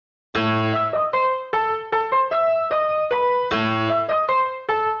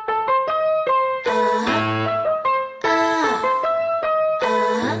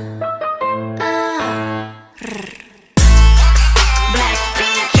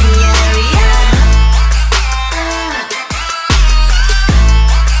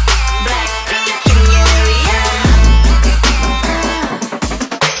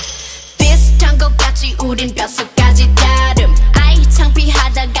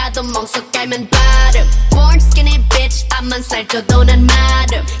나도 멍석 깔면 발음 Born skinny bitch 앞만 살쪄도 난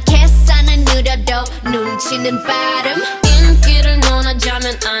마름 계산은 느려도 눈치는 빠름 인기를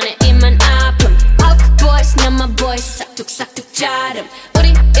논하자면 안에 입만 아픔 Puff boys 난 my boys 싹둑싹둑 자름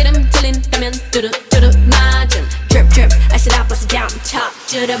우리 이름 들린다면 뚜루뚜루 맞음 Drip drip I sit up bust it down top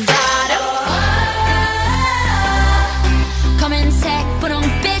to the bottom 검은색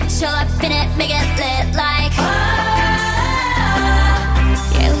분홍빛 all up in it make it lit like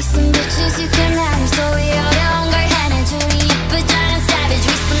Yeah we some bitches you can have so we 어려운 걸 해내줘 예쁘장한 savage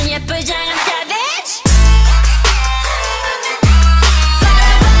we some 예쁘장한 savage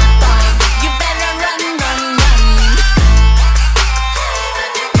You better run run run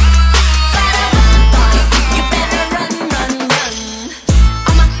You better run run run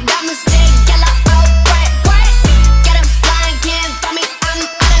All my diamonds stay yellow oh bright bright Get 'em blind can't find me I'm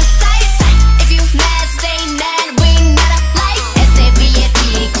out of sight If you mad stay mad we not alike SAVAP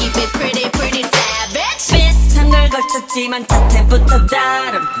keep it pretty pretty savage 비슷한 걸 걸쳤지만 곁에부터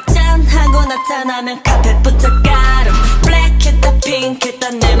다름 짠하고 나타나면 카펫부터 가름 블랙했다 핑크했다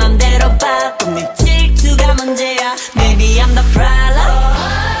내 맘대로 바꿈 네 질투가 문제야 Maybe I'm the problem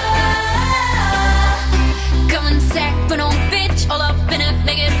검은색 분홍빛 all up in it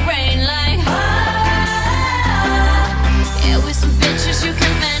make it rain like Yeah we some bitches you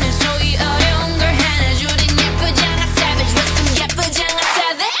can manage so 이 어려운 걸 해내줘 우린 예쁘장한 savage we some 예쁘장한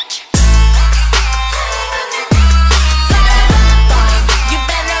savage You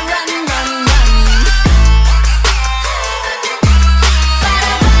better run run run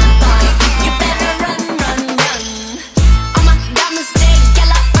You better run run run All my diamonds stay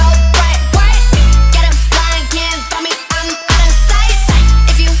yellow oh bright bright Get 'em blind can't find me I'm out of sight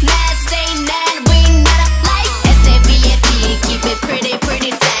If you mad stay mad we not alike SAVAP keep it pretty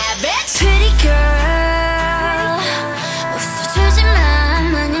pretty savage Pretty girl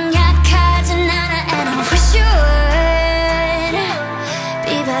웃어주지만 마냥 약하진 않아 And I wish you would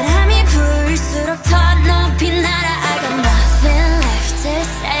비바람이 불수록 더 높이 날아 I got nothing left to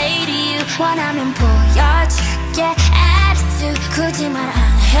say to you 원하면 보여줄게 attitude 굳이 말 안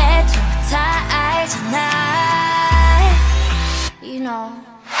해도 다 알잖아 You know